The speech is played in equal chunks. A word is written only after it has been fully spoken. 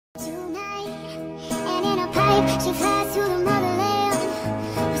Hey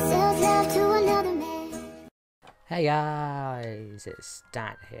guys, it's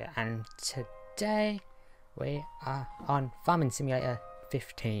Dan here, and today we are on Farming Simulator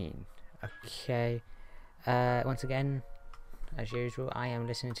 15. Okay, once again, as usual, I am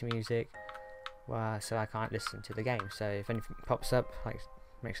listening to music, so I can't listen to the game. So if anything pops up, like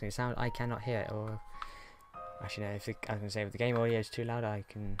makes any sound, I cannot hear it. Or actually, no, I was gonna say if the game audio is too loud, I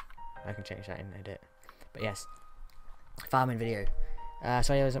can change that in edit. But yes, farming video.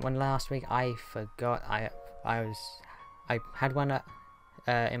 Sorry, there wasn't one last week. I forgot. I had one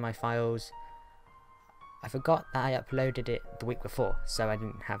in my files. I forgot that I uploaded it the week before, so I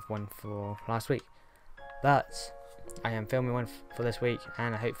didn't have one for last week. But I am filming one for this week,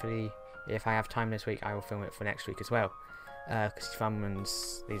 and hopefully, if I have time this week, I will film it for next week as well. Because fun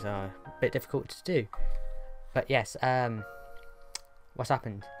ones, these are a bit difficult to do. But yes, what's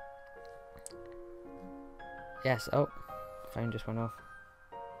happened? Yes, oh, phone just went off.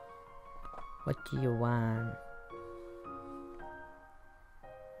 What do you want?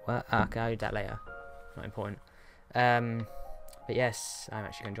 What? Okay, I'll do that later. Not important. But yes, I'm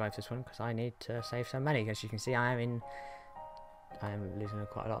actually going to drive this one because I need to save some money. As you can see, I am losing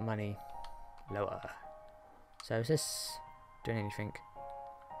quite a lot of money. Lower. So is this doing anything?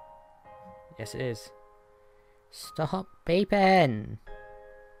 Yes, it is. Stop beeping!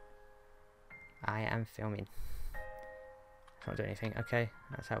 I am filming. It's not doing anything. Okay,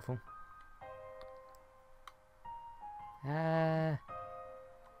 that's helpful. I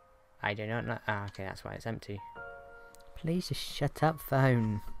do not know. Ah, okay, that's why it's empty. Please just shut up,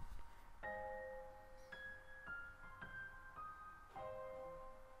 phone.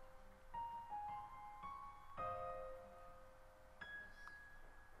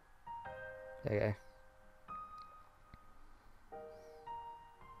 There you go.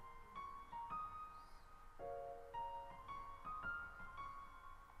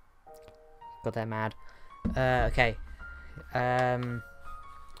 Got that mad. Okay.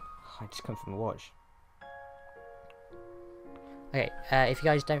 I just come from the watch. Okay, if you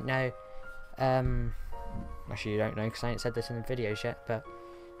guys don't know, actually you don't know because I ain't said this in the videos yet, but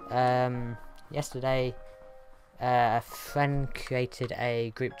yesterday a friend created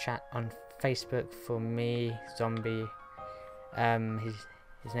a group chat on Facebook for me, Zombie.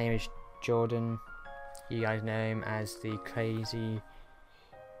 His name is Jordan. You guys know him as the crazy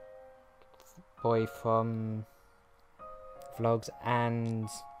boy from vlogs and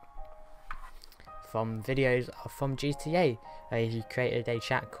from videos from GTA. He created a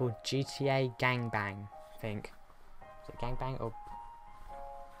chat called GTA Gangbang, I think. Is it Gangbang or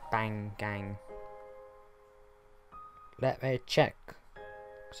Bang Gang? Let me check,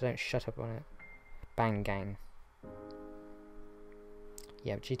 so don't shut up on it. Bang Gang.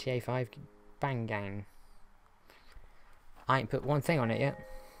 Yeah, GTA 5 Bang Gang. I ain't put one thing on it yet.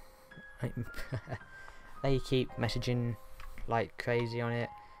 They keep messaging like crazy on it.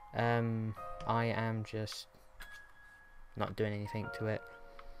 I am just not doing anything to it.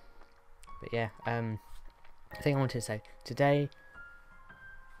 But yeah, the thing I wanted to say today,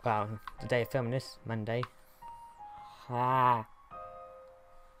 well, the day of filming this, Monday.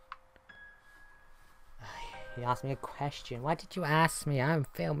 He asked me a question. Why did you ask me? I'm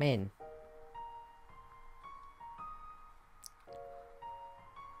filming.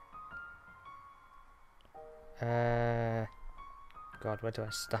 God, where do I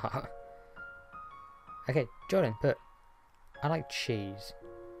start? Okay, Jordan, put I like cheese.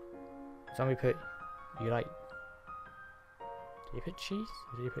 Somebody put you like. Did you put cheese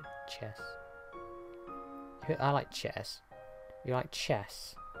or did you put chess? You put I like chess. You like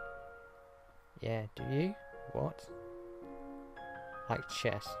chess? Yeah, do you? What? Like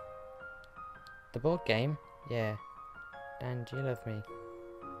chess? The board game? Yeah. Dan, do you love me?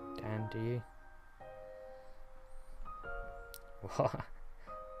 Dan, do you? What?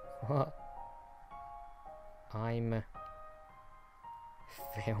 What? I'm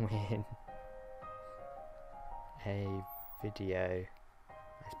filming a video.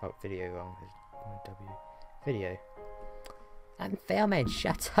 I spelled video wrong. There's no W. Video. I'm filming.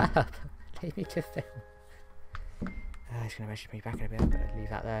 Shut up. Leave me to film. He's gonna message me back in a bit. I'm gonna leave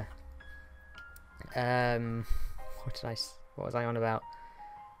that there. What was I on about?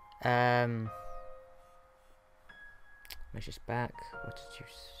 Message back. What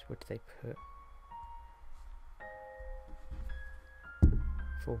did they put?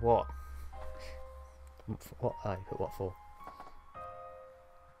 For what? For what? Oh, you put what for?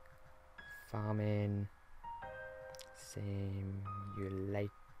 Farming Simulator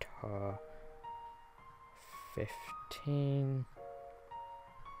 15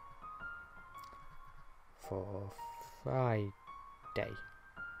 for Friday.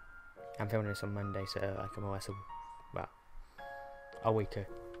 I'm filming this on Monday, so like I'm almost a week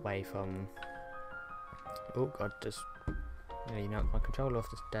away from. Oh god, just nearly knocked my controller off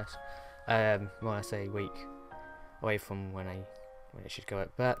the desk. More or less a week away from when it should go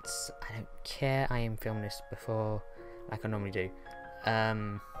up, but I don't care. I am filming this before, like I normally do.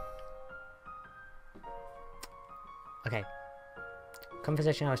 Okay.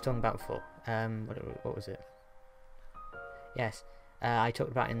 Conversation I was talking about before. What was it? Yes. I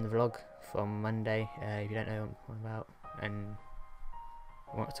talked about in the vlog from Monday. If you don't know what I'm about and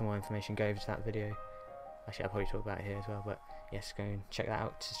want some more information, go over to that video. Actually, I'll probably talk about it here as well. But yes, go and check that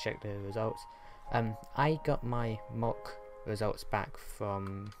out to check the results. I got my mock results back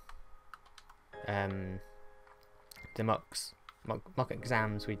from the mock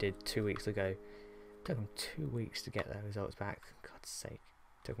exams we did 2 weeks ago. It took them 2 weeks to get their results back. God's sake,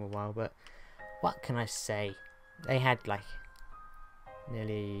 it took them a while. But what can I say? They had like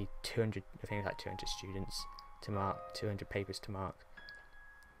nearly 200. I think it was like 200 students to mark, 200 papers to mark.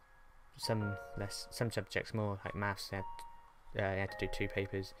 Some less, some subjects more, like maths. They had to do 2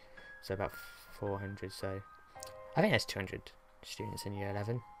 papers, so about 400. So I think there's 200 students in year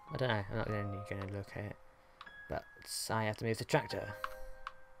 11. I don't know. I'm not really going to look at it, but I have to move the tractor.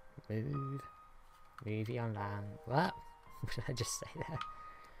 Movie online. What? What did I just say there?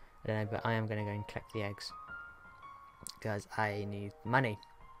 I don't know, but I am going to go and collect the eggs because I need money.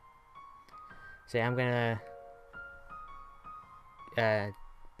 So yeah, I'm going to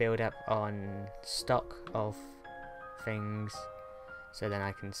build up on stock of things, so then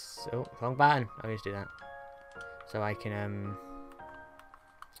I can. Oh, wrong button! I always do that. So I can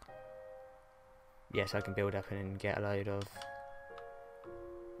so I can build up and get a load of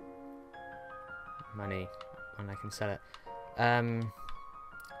money, and I can sell it.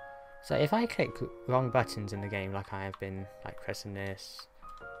 So if I click wrong buttons in the game, like I have been, like pressing this,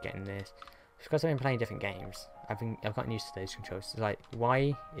 getting this, it's because I've been playing different games. I've gotten used to those controls. So like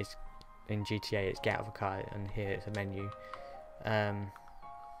Y is in GTA, it's get out of a car, and here it's a menu.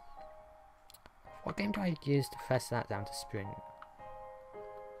 What game do I use to press that down to sprint?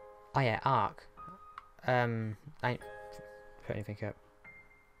 Oh yeah, arc. I ain't put anything up.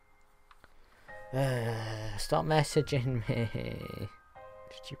 Stop messaging me.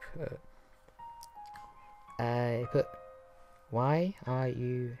 What did you put? Put, why are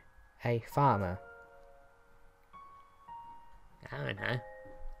you a farmer? I don't know.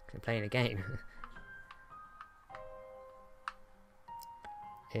 I'm playing a game.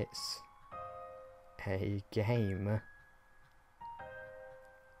 It's a game.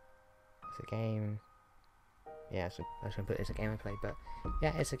 It's a game. Yeah, so I was gonna put it's a game I played, but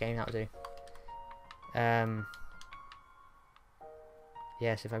yeah, it's a game, that'll do.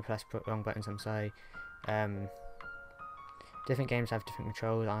 Yes, if I press wrong buttons, I'm sorry. Different games have different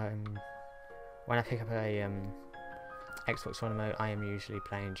controls. When I pick up a Xbox One remote, I am usually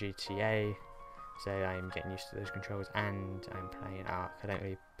playing GTA, so I'm getting used to those controls, and I'm playing Ark. I don't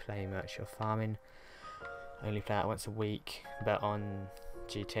really play much of farming. I only play that once a week, but on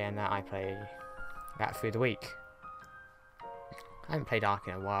GTA and that I play that through the week. I haven't played Ark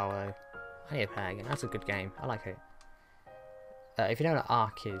in a while though. I need to play that again. That's a good game. I like it. If you know what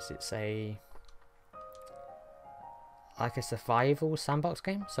Ark is, it's like a survival sandbox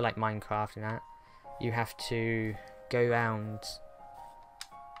game. So like Minecraft and that. You have to go around.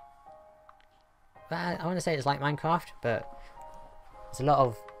 I want to say it's like Minecraft, but it's a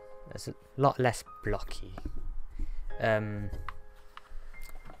lot less blocky.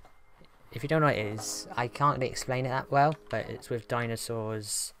 If you don't know what it is, I can't really explain it that well, but it's with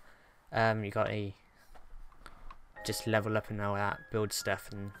dinosaurs. You got to just level up and all that, build stuff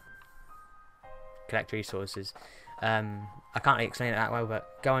and collect resources. I can't really explain it that well,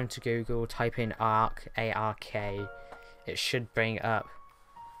 but go into Google, type in Ark, A-R-K. It should bring up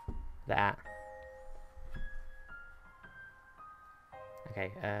that.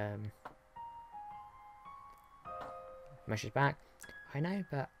 Okay, message back. I know,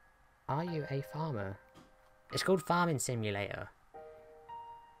 but are you a farmer? It's called Farming Simulator.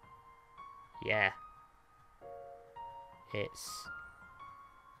 Yeah.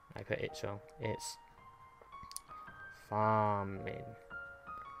 I put it wrong. It's farming.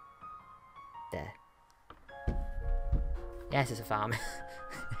 There. Yes, it's a farm.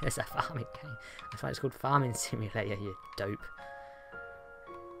 It's a farming game. That's why it's called Farming Simulator, you dope.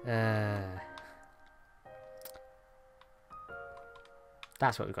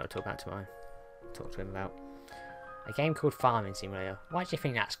 That's what we've got to talk about tomorrow. Talk to him about. A game called Farming Simulator. Why do you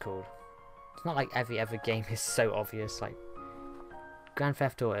think that's called? It's not like every other game is so obvious, like Grand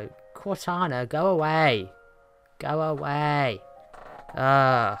Theft Auto. Cortana, go away! Go away.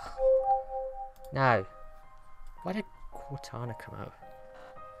 Ugh. No. Why did Cortana come out?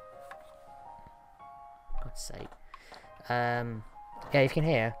 God's sake. Yeah, you can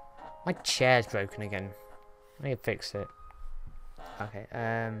hear. My chair's broken again. I need to fix it. Okay,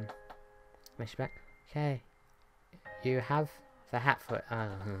 mesh back. Okay. You have the hat for it.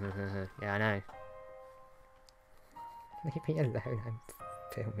 Yeah, I know. Leave me alone, I'm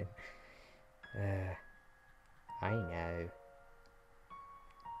filming. I know.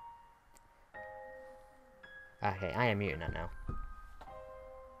 Okay, I am muting that now.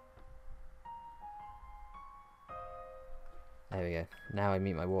 There we go. Now I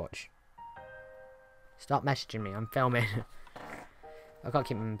mute my watch. Stop messaging me, I'm filming. I can't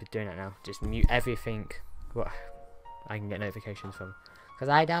keep doing that now. Just mute everything what I can get notifications from. Because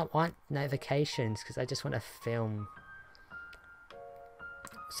I don't want notifications, because I just want to film.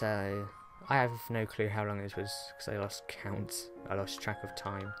 So, I have no clue how long this was, because I lost count. I lost track of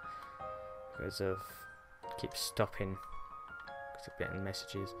time. Because of... keep stopping. Because of getting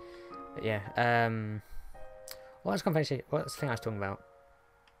messages. But yeah, what's the thing I was talking about?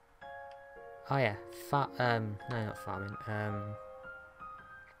 Oh yeah, no, not farming.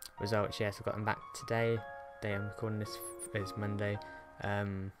 Results. Yes, I got them back today. Day I'm recording this is Monday.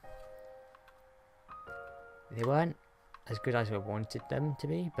 They weren't as good as I wanted them to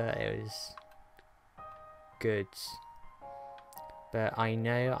be, but it was good. But I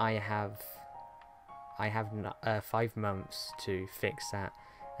know I have 5 months to fix that,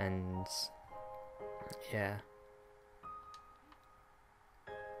 and yeah.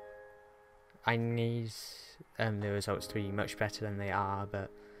 I need the results to be much better than they are, but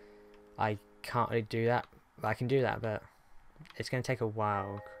I can't really do that. I can do that, but it's going to take a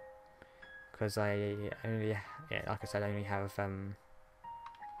while, because I only, yeah, like I said, I only have 5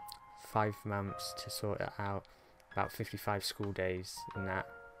 months to sort it out. About 55 school days in that.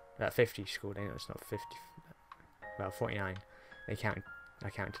 50 school days. No, it's not 50. Well, 49. I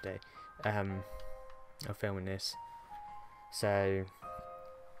count today. I'm filming this, so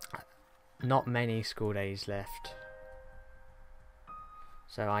not many school days left.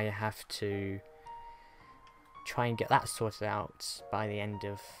 So I have to try and get that sorted out by the end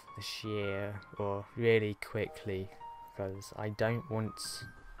of this year, or really quickly, because I don't want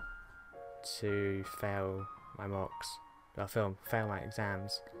to fail my mocks, or fail my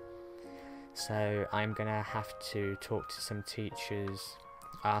exams. So I'm gonna have to talk to some teachers,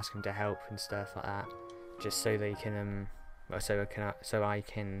 ask them to help and stuff like that, just so they can so I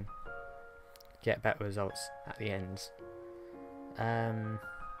can get better results at the end.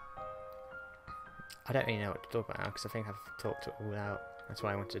 I don't really know what to talk about now, because I think I've talked it all out. That's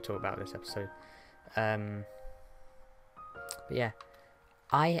why I wanted to talk about this episode. But yeah,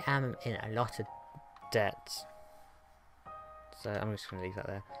 I am in a lot of debt, so I'm just going to leave that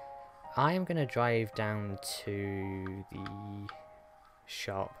there. I am going to drive down to the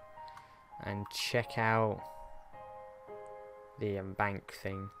shop and check out the bank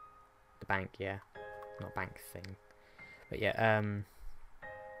thing. The bank, yeah. Not bank thing. But yeah,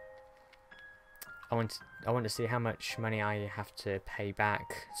 I want to see how much money I have to pay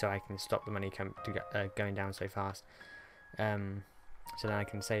back, so I can stop the money going down so fast. So then I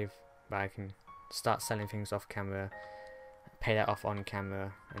can save, but I can start selling things off camera, pay that off on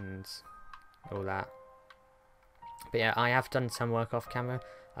camera, and all that. But yeah, I have done some work off camera.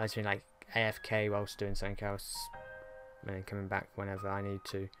 I was doing like AFK whilst doing something else, and then coming back whenever I need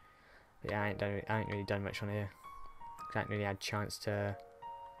to. But yeah, I ain't really done much on here. I haven't really had a chance to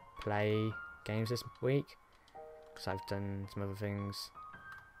play games this week, because I've done some other things,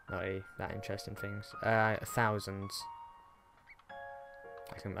 not really that interesting things. 1,000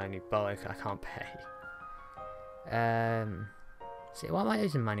 I can only borrow, I can't pay. See, what am I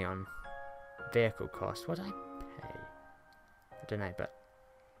losing money on? Vehicle cost. What did I pay? I don't know, but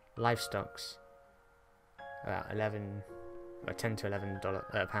livestocks about 10 to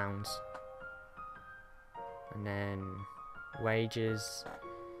 $11 pounds, and then wages.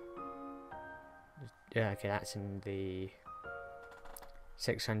 Yeah, okay, that's in the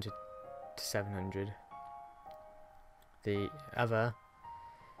 600 to 700. The other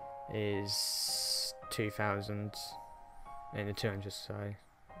is 2,000 in the 200, sorry,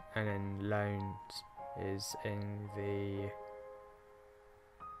 and then loans is in the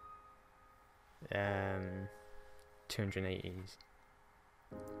 280s.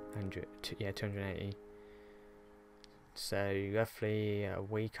 280. So roughly a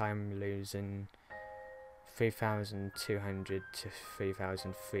week I'm losing 3,200 to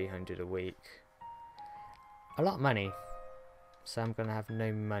 3,300 a week. A lot of money. So I'm gonna have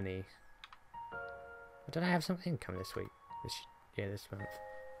no money. Did I have some income this week? This month.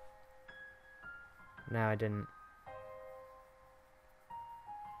 No, I didn't.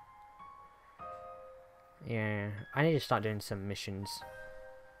 Yeah, I need to start doing some missions.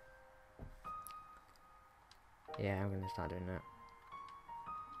 Yeah, I'm gonna start doing that.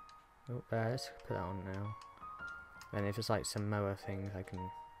 Oh, let's put that on now. Then if it's like some mower things, I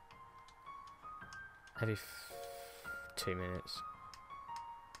can every 2 minutes.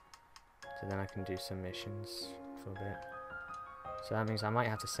 So then I can do some missions for a bit. So that means I might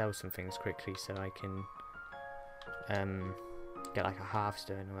have to sell some things quickly so I can get like a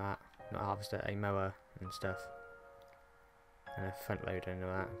harvester and all that. Not a harvester, a mower and stuff. And a front loader and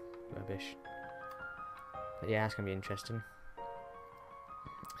all that rubbish. But yeah, that's gonna be interesting.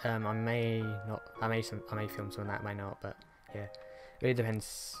 I may film some of that, I may not, but yeah. It really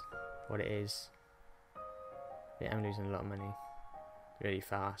depends what it is. Yeah, I'm losing a lot of money really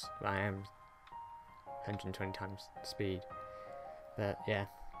fast. I am 120 times speed. But yeah.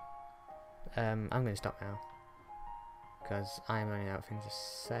 I'm gonna stop now. Because I'm running out of things to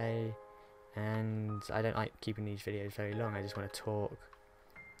say. And I don't like keeping these videos very long. I just want to talk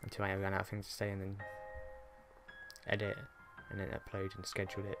until I run out of things to say and then edit and then upload and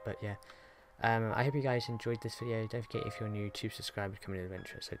schedule it. But yeah, I hope you guys enjoyed this video. Don't forget, if you're new, to subscribe to become an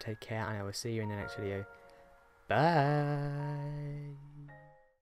adventurer. So take care, and I will see you in the next video. Bye.